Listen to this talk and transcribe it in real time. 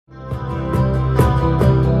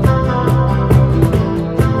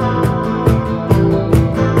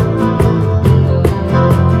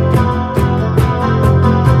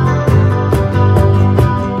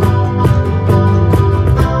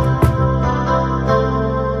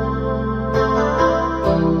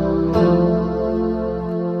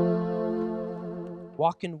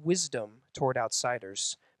walk in wisdom toward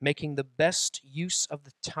outsiders, making the best use of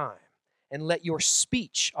the time. And let your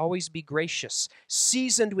speech always be gracious,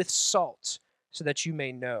 seasoned with salt, so that you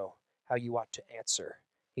may know how you ought to answer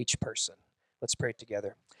each person. Let's pray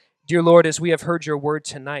together. Dear Lord, as we have heard your word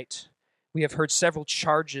tonight, we have heard several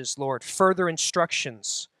charges, Lord, further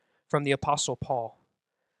instructions from the Apostle Paul,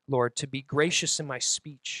 Lord, to be gracious in my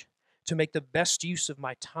speech, to make the best use of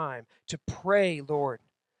my time, to pray, Lord,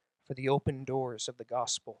 for the open doors of the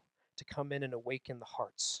gospel to come in and awaken the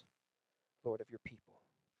hearts, Lord, of your people.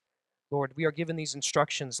 Lord, we are given these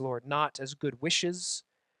instructions, Lord, not as good wishes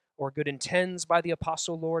or good intents by the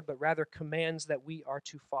apostle, Lord, but rather commands that we are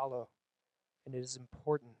to follow. And it is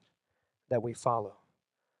important that we follow.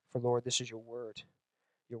 For, Lord, this is your word.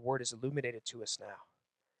 Your word is illuminated to us now,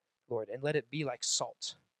 Lord, and let it be like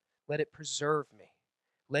salt. Let it preserve me.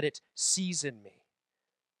 Let it season me.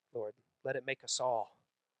 Lord, let it make us all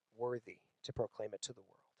worthy to proclaim it to the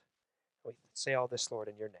world. We say all this, Lord,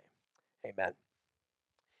 in your name. Amen.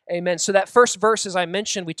 Amen. So that first verse, as I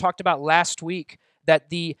mentioned, we talked about last week,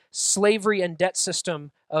 that the slavery and debt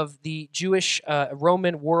system of the Jewish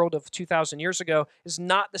Roman world of 2,000 years ago is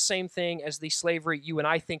not the same thing as the slavery you and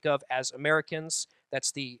I think of as Americans.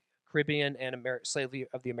 That's the Caribbean and slavery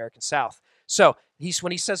of the American South. So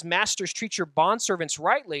when he says, masters, treat your bondservants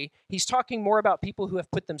rightly, he's talking more about people who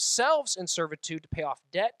have put themselves in servitude to pay off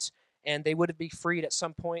debt, and they would be freed at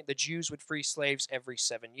some point. The Jews would free slaves every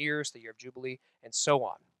 7 years, the year of Jubilee, and so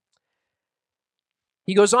on.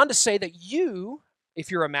 He goes on to say that you, if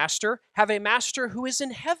you're a master, have a master who is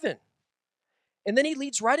in heaven. And then he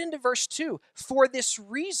leads right into verse 2. For this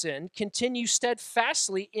reason, continue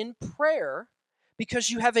steadfastly in prayer, because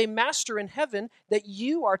you have a master in heaven that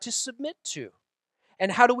you are to submit to.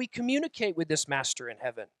 And how do we communicate with this master in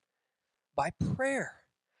heaven? By prayer.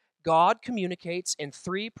 God communicates in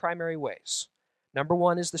three primary ways. Number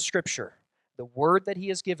one is the scripture, the word that he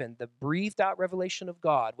has given, the breathed out revelation of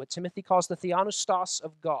God, what Timothy calls the theopneustos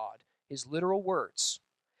of God, his literal words.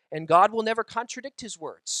 And God will never contradict his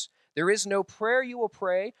words. There is no prayer you will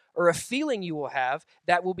pray or a feeling you will have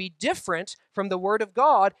that will be different from the word of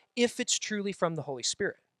God if it's truly from the Holy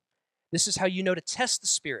Spirit. This is how you know to test the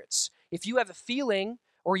spirits. If you have a feeling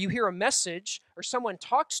or you hear a message or someone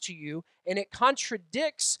talks to you and it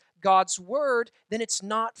contradicts God's word, then it's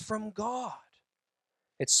not from God.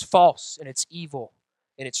 It's false and it's evil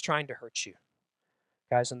and it's trying to hurt you.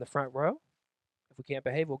 Guys in the front row, if we can't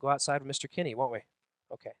behave, we'll go outside with Mr. Kinney, won't we?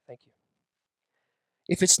 Okay, thank you.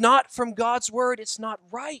 If it's not from God's word, it's not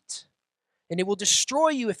right. And it will destroy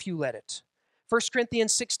you if you let it. 1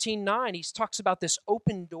 Corinthians 16:9, he talks about this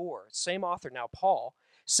open door. Same author now, Paul,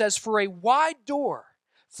 says, for a wide door,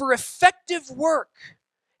 for effective work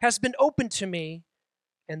has been opened to me,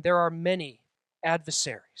 and there are many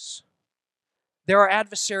adversaries. There are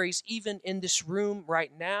adversaries even in this room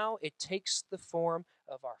right now. It takes the form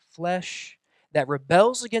of our flesh that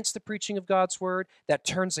rebels against the preaching of God's word, that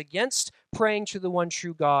turns against praying to the one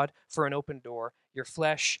true God for an open door. Your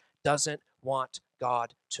flesh doesn't want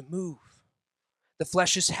God to move. The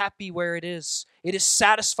flesh is happy where it is. It is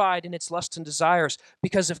satisfied in its lusts and desires,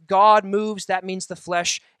 because if God moves, that means the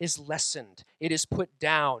flesh is lessened. It is put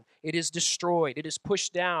down. It is destroyed. It is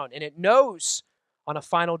pushed down. And it knows on a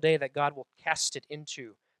final day that God will cast it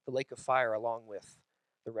into the lake of fire along with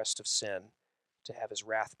the rest of sin to have his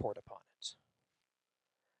wrath poured upon it.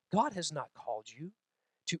 God has not called you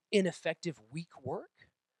to ineffective, weak work.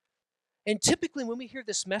 And typically when we hear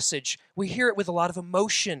this message, we hear it with a lot of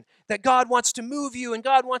emotion, that God wants to move you and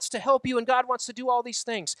God wants to help you and God wants to do all these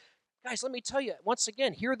things. Guys, let me tell you, once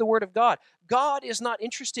again, hear the word of God. God is not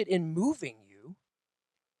interested in moving you.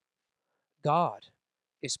 God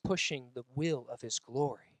is pushing the will of his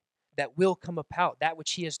glory that will come about, that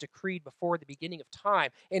which he has decreed before the beginning of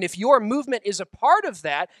time. And if your movement is a part of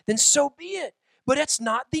that, then so be it. But it's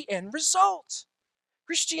not the end result.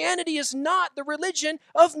 Christianity is not the religion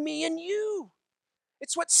of me and you.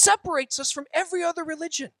 It's what separates us from every other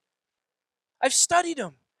religion. I've studied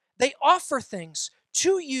them. They offer things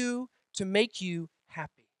to you to make you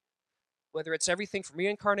happy. Whether it's everything from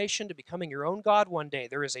reincarnation to becoming your own God one day,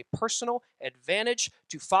 there is a personal advantage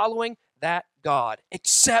to following that God,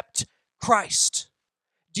 except Christ.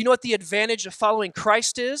 Do you know what the advantage of following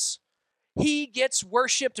Christ is? He gets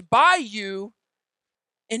worshiped by you,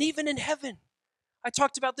 and even in heaven. I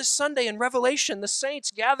talked about this Sunday in Revelation. The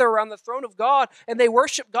saints gather around the throne of God and they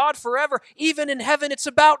worship God forever. Even in heaven, it's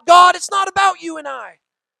about God. It's not about you and I.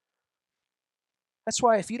 That's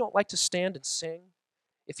why if you don't like to stand and sing,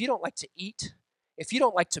 if you don't like to eat, if you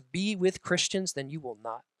don't like to be with Christians, then you will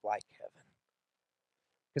not like heaven.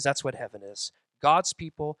 Because that's what heaven is. God's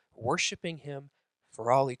people worshiping him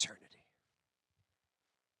for all eternity.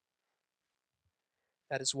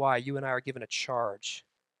 That is why you and I are given a charge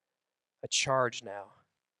now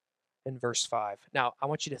in verse 5. Now, I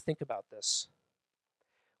want you to think about this.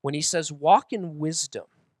 When he says, walk in wisdom,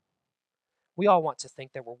 we all want to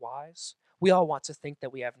think that we're wise. We all want to think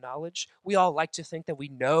that we have knowledge. We all like to think that we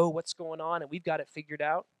know what's going on and we've got it figured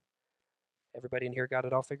out. Everybody in here got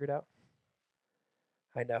it all figured out?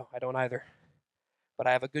 I know, I don't either. But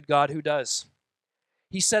I have a good God who does.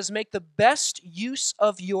 He says, make the best use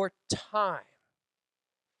of your time.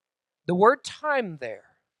 The word time there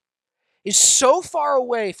is so far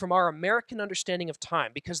away from our American understanding of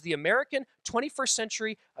time because the American 21st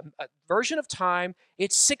century version of time,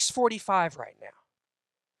 it's 6:45 right now.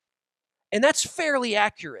 And that's fairly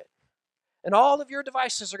accurate. And all of your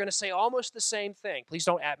devices are going to say almost the same thing. Please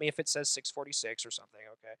don't at me if it says 6:46 or something,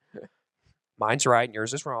 okay? Mine's right and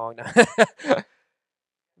yours is wrong.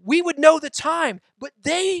 We would know the time, but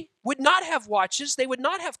they would not have watches. They would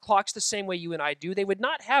not have clocks the same way you and I do. They would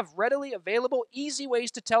not have readily available, easy ways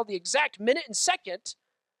to tell the exact minute and second.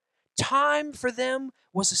 Time for them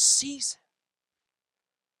was a season.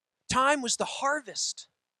 Time was the harvest.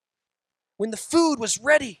 When the food was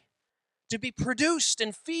ready to be produced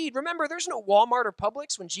and feed. Remember, there's no Walmart or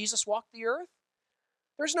Publix when Jesus walked the earth.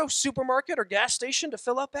 There's no supermarket or gas station to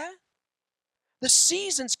fill up at. The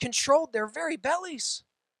seasons controlled their very bellies.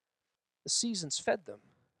 The seasons fed them.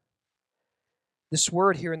 This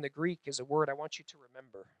word here in the Greek is a word I want you to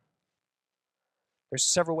remember. There's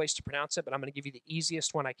several ways to pronounce it, but I'm going to give you the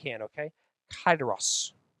easiest one I can, okay?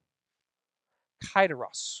 Kairos.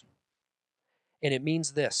 Kairos. And it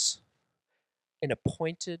means this: an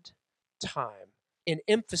appointed time, an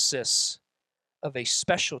emphasis of a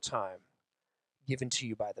special time given to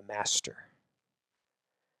you by the master.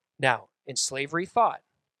 Now, in slavery thought,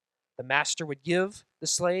 the master would give the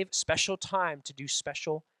slave special time to do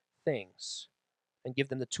special things and give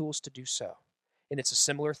them the tools to do so. And it's a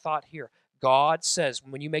similar thought here. God says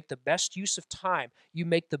when you make the best use of time, you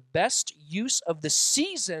make the best use of the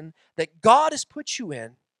season that God has put you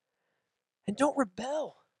in. And don't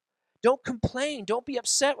rebel. Don't complain. Don't be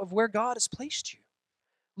upset with where God has placed you.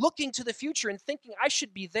 Looking to the future and thinking, I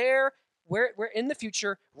should be there, where in the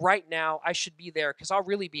future, right now, I should be there because I'll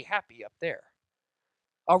really be happy up there.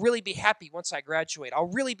 I'll really be happy once I graduate. I'll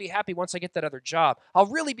really be happy once I get that other job. I'll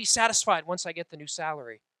really be satisfied once I get the new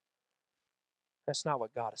salary. That's not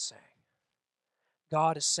what God is saying.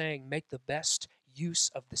 God is saying, make the best use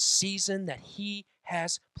of the season that He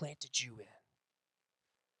has planted you in.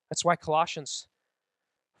 That's why Colossians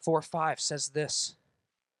 4:5 says this: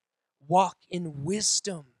 walk in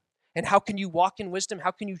wisdom. And how can you walk in wisdom?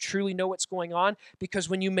 How can you truly know what's going on? Because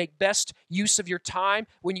when you make best use of your time,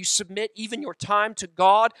 when you submit even your time to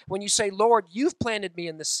God, when you say, Lord, you've planted me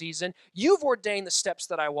in this season, you've ordained the steps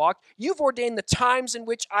that I walk, you've ordained the times in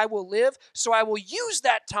which I will live, so I will use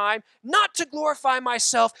that time not to glorify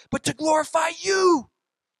myself, but to glorify you.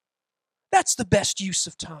 That's the best use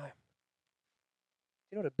of time.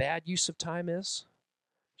 You know what a bad use of time is?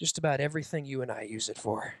 Just about everything you and I use it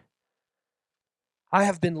for. I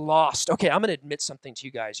have been lost. Okay, I'm going to admit something to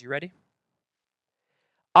you guys. You ready?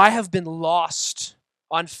 I have been lost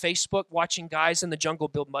on Facebook watching guys in the jungle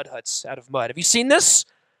build mud huts out of mud. Have you seen this?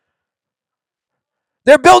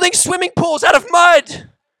 They're building swimming pools out of mud.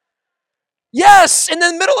 Yes, in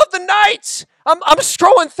the middle of the night. I'm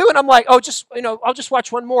scrolling through and I'm like, I'll just watch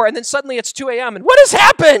one more. And then suddenly it's 2 a.m. and what has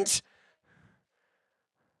happened?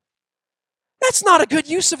 That's not a good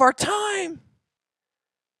use of our time.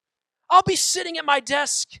 I'll be sitting at my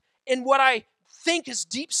desk in what I think is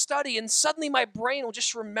deep study, and suddenly my brain will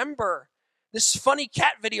just remember this funny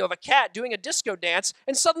cat video of a cat doing a disco dance,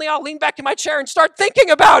 and suddenly I'll lean back in my chair and start thinking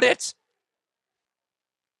about it.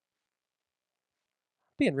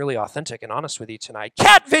 Being really authentic and honest with you tonight.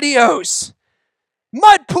 Cat videos,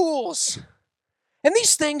 mud pools, and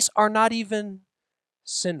these things are not even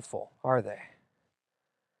sinful, are they?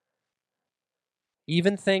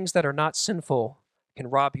 Even things that are not sinful can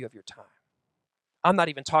rob you of your time. I'm not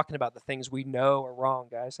even talking about the things we know are wrong,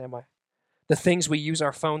 guys, am I? The things we use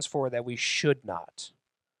our phones for that we should not.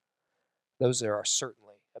 Those are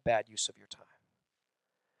certainly a bad use of your time.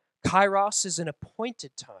 Kairos is an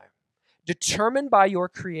appointed time, determined by your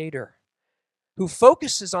Creator, who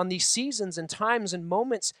focuses on these seasons and times and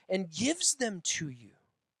moments and gives them to you.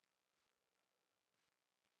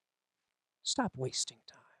 Stop wasting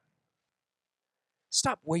time.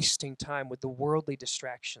 Stop wasting time with the worldly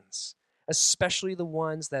distractions, especially the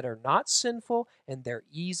ones that are not sinful and they're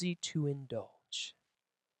easy to indulge.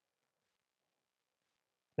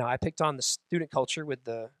 Now, I picked on the student culture with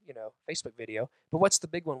the, Facebook video, but what's the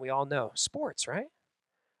big one we all know? Sports, right?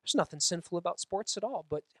 There's nothing sinful about sports at all.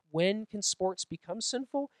 But when can sports become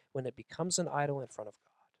sinful? When it becomes an idol in front of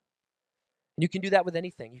God. And you can do that with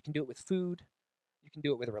anything. You can do it with food. You can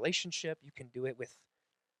do it with a relationship. You can do it with,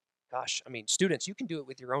 students, you can do it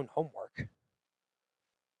with your own homework.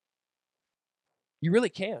 You really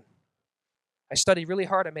can. I studied really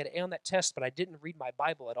hard. I made an A on that test, but I didn't read my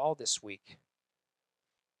Bible at all this week.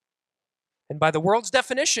 And by the world's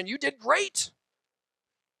definition, you did great.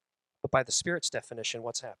 But by the Spirit's definition,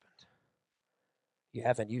 what's happened? You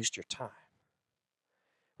haven't used your time.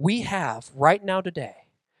 We have, right now today,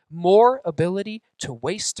 more ability to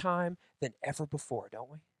waste time than ever before, don't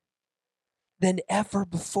we? Than ever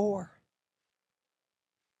before.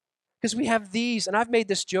 Because we have these, and I've made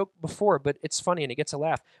this joke before, but it's funny and it gets a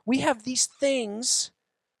laugh. We have these things.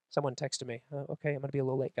 Someone texted me. Okay, I'm going to be a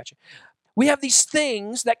little late. Gotcha. We have these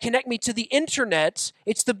things that connect me to the internet.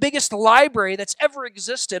 It's the biggest library that's ever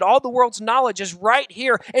existed. All the world's knowledge is right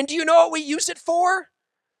here. And do you know what we use it for?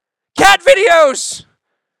 Cat videos!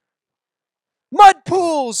 Mud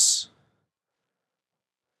pools!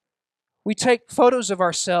 We take photos of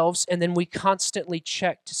ourselves and then we constantly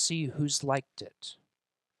check to see who's liked it.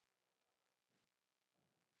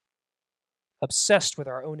 Obsessed with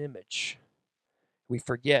our own image, we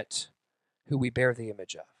forget who we bear the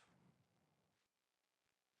image of.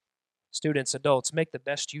 Students, adults, make the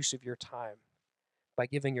best use of your time by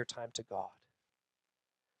giving your time to God.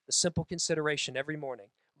 The simple consideration every morning,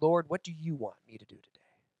 Lord, what do you want me to do today?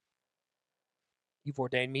 You've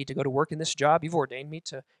ordained me to go to work in this job. You've ordained me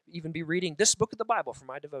to even be reading this book of the Bible for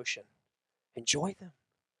my devotion. Enjoy them.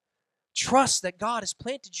 Trust that God has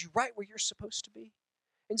planted you right where you're supposed to be.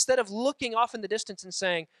 Instead of looking off in the distance and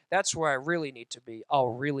saying, that's where I really need to be.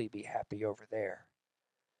 I'll really be happy over there.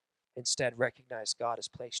 Instead, recognize God has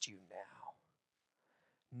placed you now.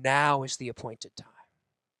 Now is the appointed time.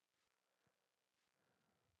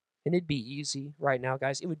 And it'd be easy right now,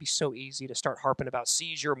 guys. It would be so easy to start harping about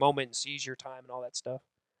seize your moment and seize your time and all that stuff.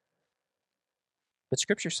 But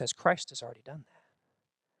Scripture says Christ has already done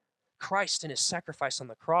that. Christ in his sacrifice on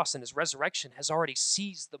the cross and his resurrection has already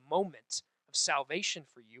seized the moment of salvation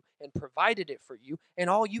for you and provided it for you. And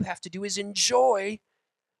all you have to do is enjoy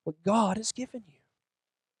what God has given you.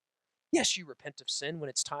 Yes, you repent of sin when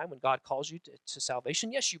it's time, when God calls you to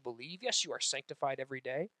salvation. Yes, you believe. Yes, you are sanctified every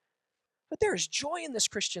day. But there is joy in this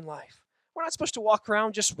Christian life. We're not supposed to walk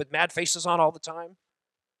around just with mad faces on all the time.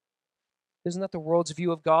 Isn't that the world's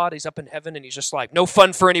view of God? He's up in heaven and he's just like, no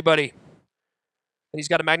fun for anybody. And he's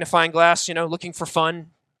got a magnifying glass, looking for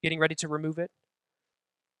fun, getting ready to remove it.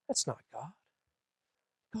 That's not God.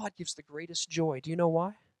 God gives the greatest joy. Do you know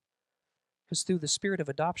why? Because through the spirit of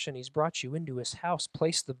adoption, he's brought you into his house,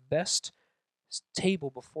 placed the best table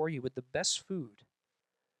before you with the best food,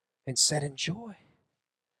 and said, enjoy.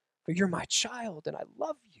 For you're my child, and I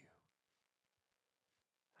love you.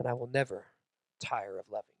 And I will never tire of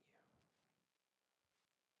loving you.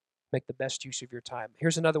 Make the best use of your time.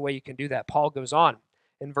 Here's another way you can do that. Paul goes on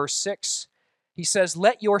in verse 6. He says,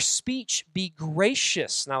 let your speech be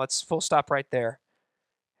gracious. Now let's full stop right there.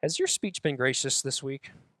 Has your speech been gracious this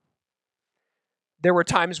week? There were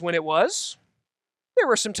times when it was. There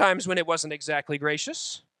were some times when it wasn't exactly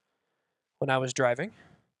gracious. When I was driving.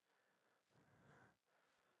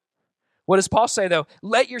 What does Paul say, though?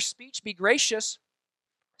 Let your speech be gracious,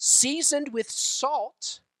 seasoned with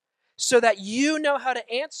salt, so that you know how to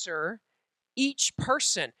answer each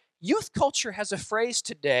person. Youth culture has a phrase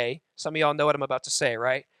today. Some of y'all know what I'm about to say,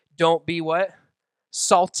 right? Don't be what?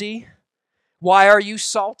 Salty. Why are you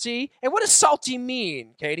salty? And what does salty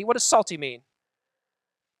mean, Katie? What does salty mean?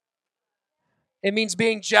 It means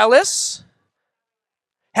being jealous,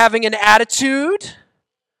 having an attitude,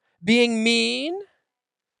 being mean,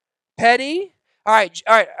 petty. All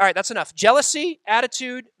right, that's enough. Jealousy,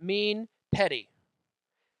 attitude, mean, petty.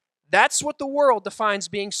 That's what the world defines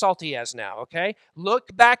being salty as now, okay?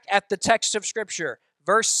 Look back at the text of Scripture.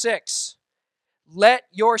 Verse 6. Let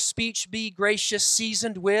your speech be gracious,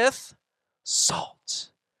 seasoned with salt.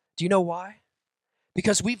 Do you know why?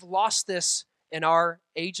 Because we've lost this in our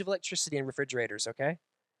age of electricity and refrigerators, okay?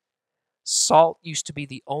 Salt used to be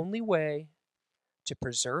the only way to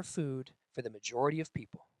preserve food for the majority of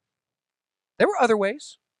people. There were other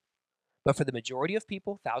ways, but for the majority of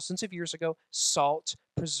people, thousands of years ago, salt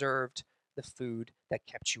preserved the food that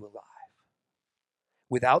kept you alive.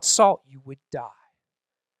 Without salt, you would die.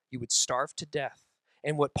 You would starve to death.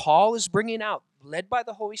 And what Paul is bringing out, led by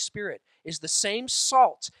the Holy Spirit, is the same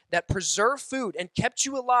salt that preserved food and kept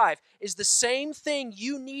you alive, is the same thing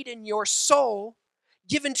you need in your soul,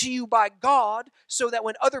 given to you by God, so that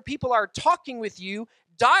when other people are talking with you,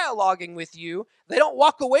 dialoguing with you. They don't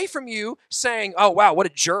walk away from you saying, oh, wow, what a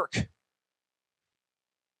jerk.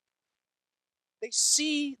 They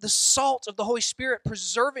see the salt of the Holy Spirit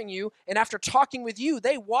preserving you, and after talking with you,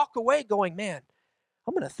 they walk away going, man,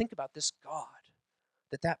 I'm going to think about this God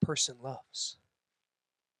that person loves.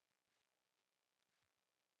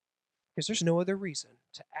 Because there's no other reason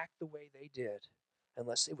to act the way they did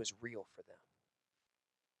unless it was real for them.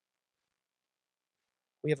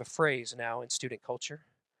 We have a phrase now in student culture,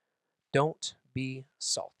 don't be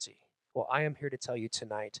salty. Well, I am here to tell you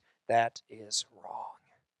tonight that is wrong.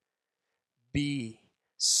 Be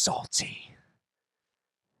salty.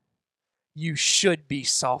 You should be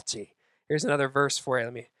salty. Here's another verse for you.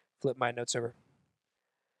 Let me flip my notes over.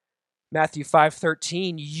 Matthew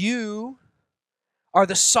 5:13, you are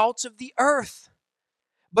the salt of the earth.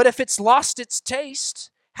 But if it's lost its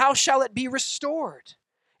taste, how shall it be restored?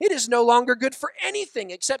 It is no longer good for anything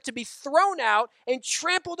except to be thrown out and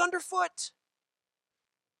trampled underfoot.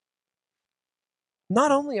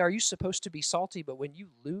 Not only are you supposed to be salty, but when you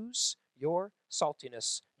lose your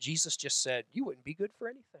saltiness, Jesus just said, you wouldn't be good for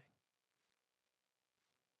anything.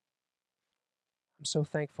 I'm so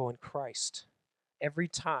thankful in Christ. Every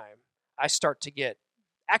time I start to get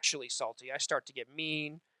actually salty, I start to get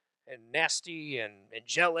mean and nasty and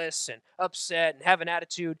jealous and upset and have an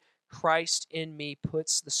attitude, Christ in me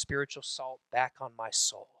puts the spiritual salt back on my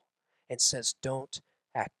soul and says, don't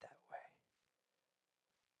act that way.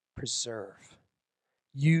 Preserve.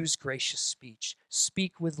 Use gracious speech.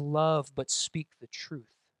 Speak with love, but speak the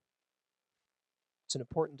truth. It's an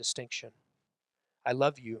important distinction. I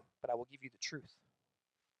love you, but I will give you the truth.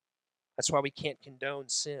 That's why we can't condone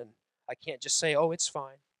sin. I can't just say, oh, it's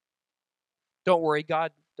fine. Don't worry,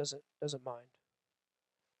 God doesn't mind.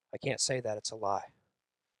 I can't say that. It's a lie.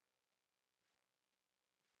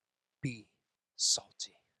 Be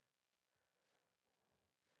salty.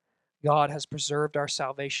 God has preserved our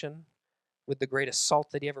salvation with the greatest salt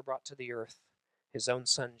that he ever brought to the earth, his own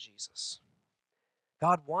son, Jesus.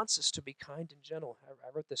 God wants us to be kind and gentle. I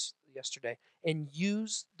wrote this yesterday. And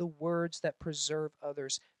use the words that preserve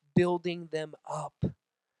others, building them up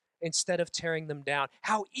instead of tearing them down.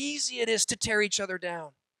 How easy it is to tear each other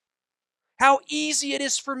down. How easy it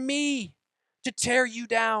is for me to tear you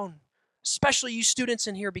down. Especially you students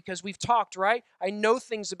in here, because we've talked, right? I know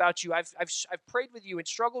things about you. I've prayed with you and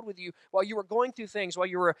struggled with you while you were going through things, while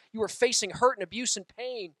you were facing hurt and abuse and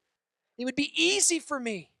pain. It would be easy for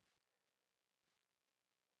me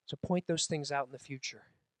to point those things out in the future.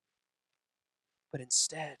 But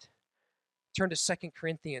instead, turn to 2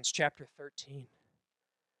 Corinthians chapter 13.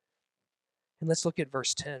 And let's look at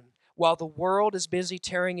verse 10. While the world is busy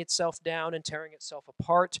tearing itself down and tearing itself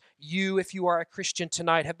apart, you, if you are a Christian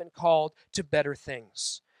tonight, have been called to better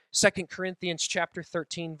things. 2 Corinthians chapter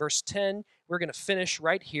 13, verse 10. We're going to finish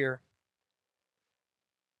right here.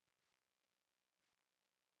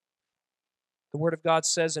 The Word of God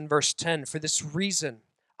says in verse 10, for this reason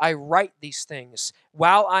I write these things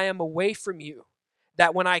while I am away from you,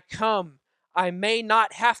 that when I come, I may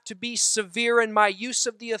not have to be severe in my use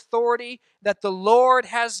of the authority that the Lord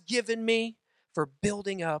has given me for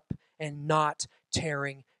building up and not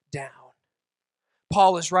tearing down.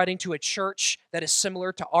 Paul is writing to a church that is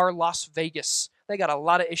similar to our Las Vegas. They got a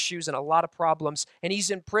lot of issues and a lot of problems, and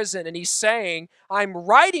he's in prison, and he's saying, I'm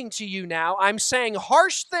writing to you now, I'm saying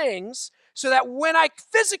harsh things so that when I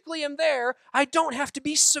physically am there, I don't have to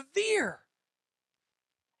be severe.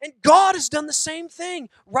 And God has done the same thing.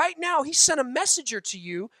 Right now, he sent a messenger to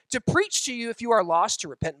you to preach to you if you are lost, to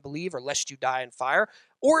repent and believe, or lest you die in fire.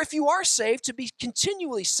 Or if you are saved, to be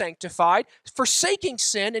continually sanctified, forsaking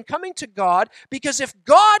sin and coming to God, because if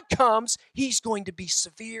God comes, he's going to be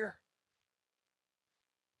severe.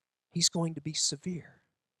 He's going to be severe.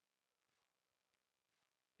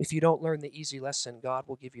 If you don't learn the easy lesson, God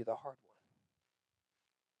will give you the hard one.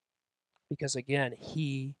 Because again,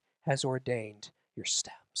 he has ordained your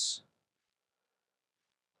steps.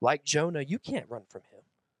 Like Jonah, you can't run from him.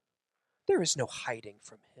 There is no hiding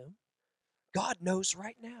from him. God knows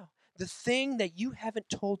right now. The thing that you haven't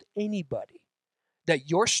told anybody that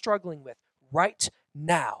you're struggling with right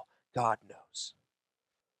now, God knows.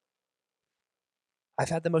 I've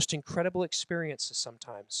had the most incredible experiences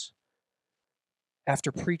sometimes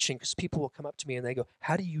after preaching, because people will come up to me and they go,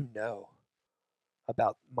 how do you know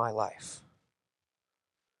about my life?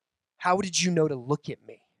 How did you know to look at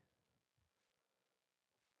me?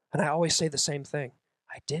 And I always say the same thing.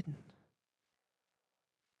 I didn't.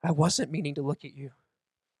 I wasn't meaning to look at you.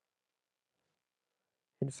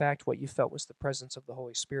 In fact, what you felt was the presence of the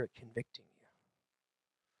Holy Spirit convicting you.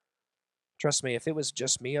 Trust me, if it was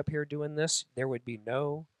just me up here doing this, there would be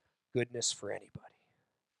no goodness for anybody.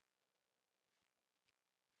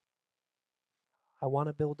 I want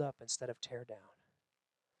to build up instead of tear down.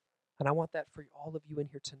 And I want that for all of you in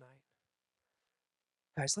here tonight.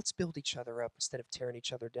 Guys, let's build each other up instead of tearing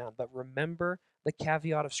each other down. But remember the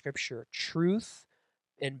caveat of Scripture: truth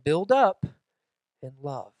and build up in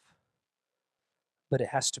love. But it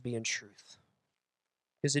has to be in truth.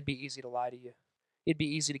 Because it'd be easy to lie to you. It'd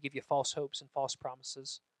be easy to give you false hopes and false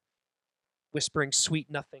promises, whispering sweet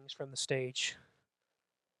nothings from the stage,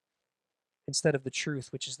 instead of the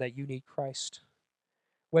truth, which is that you need Christ.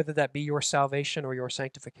 Whether that be your salvation or your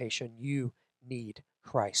sanctification, you need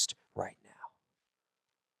Christ right now.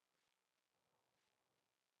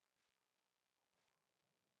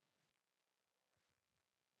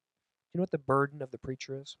 You know what the burden of the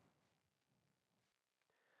preacher is?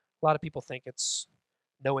 A lot of people think it's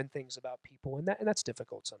knowing things about people, and that's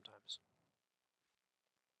difficult sometimes.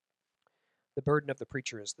 The burden of the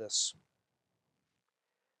preacher is this: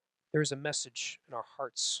 there is a message in our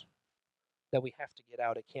hearts that we have to get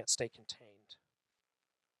out. It can't stay contained.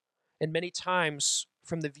 And many times,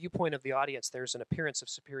 from the viewpoint of the audience, there's an appearance of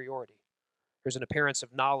superiority. There's an appearance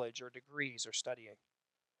of knowledge or degrees or studying.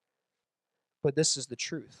 But this is the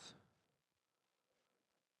truth.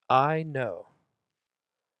 I know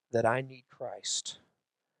that I need Christ,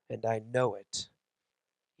 and I know it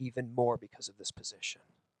even more because of this position.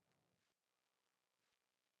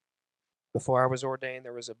 Before I was ordained,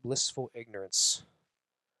 there was a blissful ignorance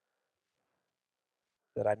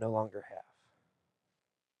that I no longer have.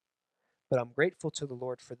 But I'm grateful to the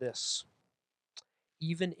Lord for this.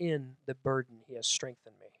 Even in the burden, He has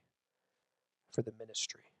strengthened me for the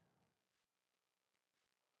ministry.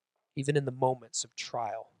 Even in the moments of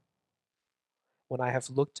trial, when I have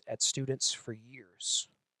looked at students for years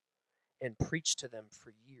and preached to them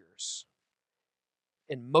for years,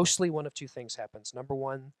 and mostly one of two things happens. Number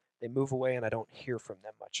one, they move away and I don't hear from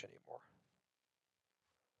them much anymore.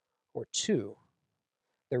 Or two,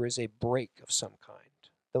 there is a break of some kind.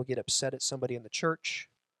 They'll get upset at somebody in the church.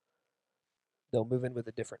 They'll move in with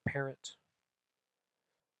a different parent.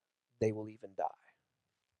 They will even die.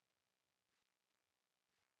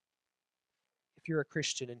 If you're a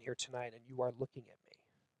Christian in here tonight and you are looking at me,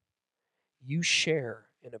 you share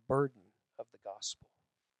in a burden of the gospel.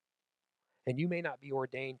 And you may not be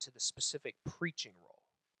ordained to the specific preaching role,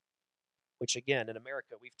 which again, in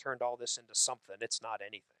America, we've turned all this into something. It's not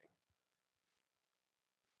anything.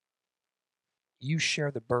 You share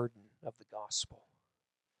the burden of the gospel,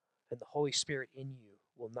 and the Holy Spirit in you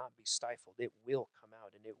will not be stifled. It will come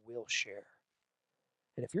out and it will share.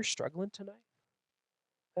 And if you're struggling tonight,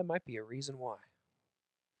 that might be a reason why.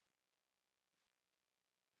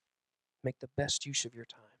 Make the best use of your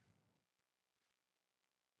time.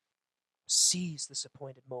 Seize this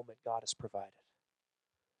appointed moment God has provided,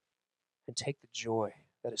 and take the joy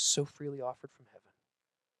that is so freely offered from heaven.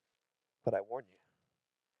 But I warn you,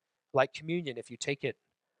 like communion, if you take it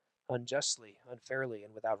unjustly, unfairly,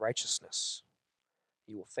 and without righteousness,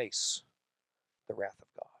 you will face the wrath of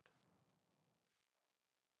God.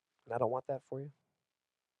 And I don't want that for you.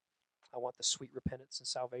 I want the sweet repentance and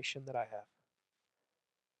salvation that I have.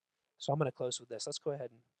 So I'm going to close with this. Let's go ahead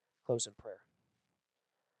and close in prayer,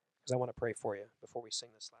 because I want to pray for you before we sing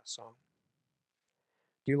this last song.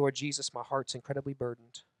 Dear Lord Jesus, my heart's incredibly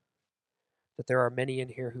burdened that there are many in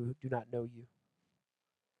here who do not know you.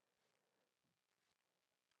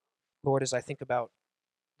 Lord, as I think about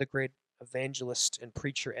the great evangelist and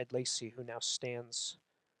preacher Ed Lacey, who now stands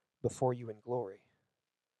before you in glory,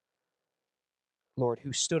 Lord,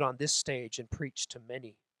 who stood on this stage and preached to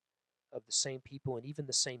many of the same people and even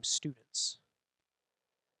the same students.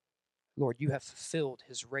 Lord, you have fulfilled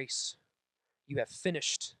his race. You have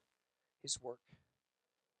finished his work.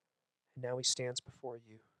 And now he stands before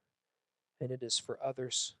you. And it is for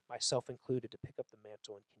others, myself included, to pick up the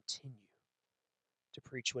mantle and continue to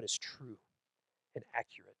preach what is true and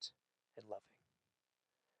accurate and loving.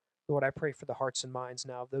 Lord, I pray for the hearts and minds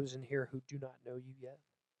now of those in here who do not know you yet.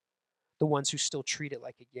 The ones who still treat it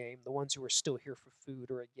like a game, the ones who are still here for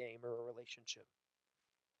food or a game or a relationship.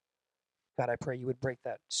 God, I pray you would break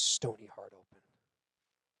that stony heart open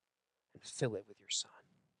and fill it with your Son.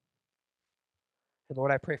 And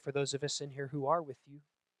Lord, I pray for those of us in here who are with you.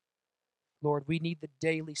 Lord, we need the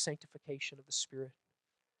daily sanctification of the Spirit.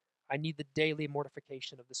 I need the daily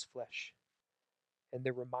mortification of this flesh and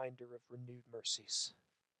the reminder of renewed mercies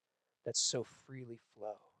that so freely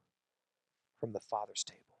flow from the Father's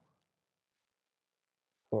table.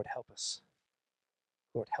 Lord, help us.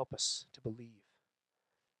 Lord, help us to believe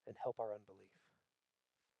and help our unbelief,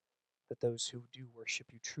 that those who do worship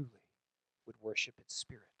you truly would worship in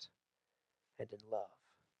spirit and in love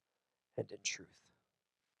and in truth.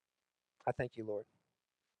 I thank you, Lord.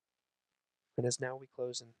 And as now we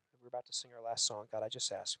close and we're about to sing our last song, God, I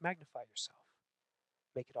just ask, magnify yourself.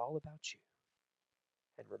 Make it all about you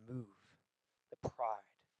and remove the pride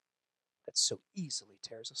that so easily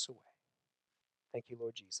tears us away. Thank you,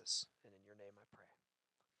 Lord Jesus. And in your name I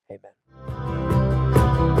pray. Amen.